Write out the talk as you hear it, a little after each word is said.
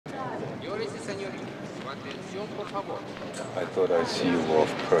I thought I'd see you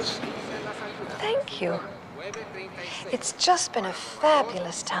off personally. Thank you. It's just been a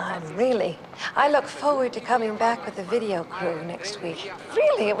fabulous time, really. I look forward to coming back with the video crew next week.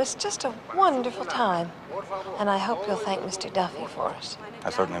 Really, it was just a wonderful time. And I hope you'll thank Mr. Duffy for it. I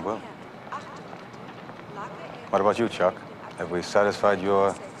certainly will. What about you, Chuck? Have we satisfied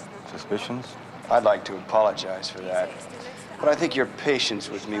your suspicions? I'd like to apologize for that, but I think your patience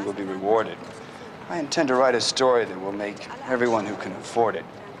with me will be rewarded. I intend to write a story that will make everyone who can afford it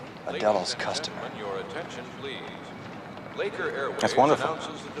a Delos customer. That's wonderful.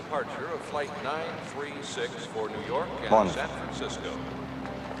 Announces the departure of Flight 936 for New York and Wonderful. San Francisco.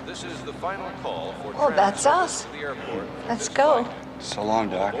 This is the final call for Oh, that's us. to the airport. Let's go. So long,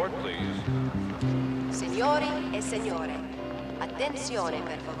 Doc. Board, please. Signori e signore, attenzione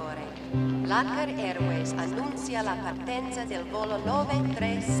per favore. Lacker Airways annuncia la partenza del volo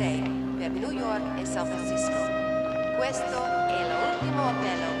 936 per New York e San Francisco. Questo è l'ultimo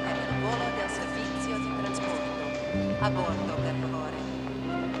appello per il volo del servizio di trasporto. A bordo, per favore.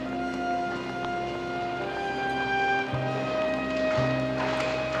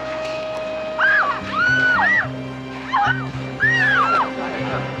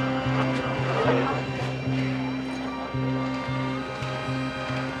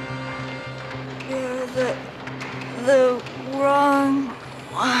 You're the wrong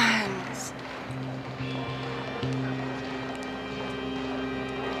ones.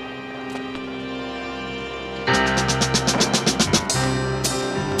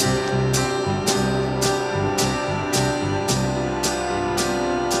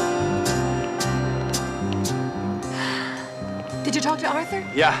 Did you talk to Arthur?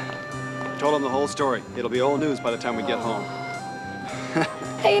 Yeah. Told him the whole story. It'll be old news by the time we get home.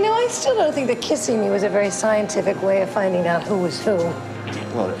 Hey, you know, I still don't think that kissing you was a very scientific way of finding out who was who.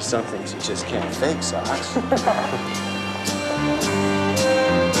 Well, there's some things you just can't fake, Socks.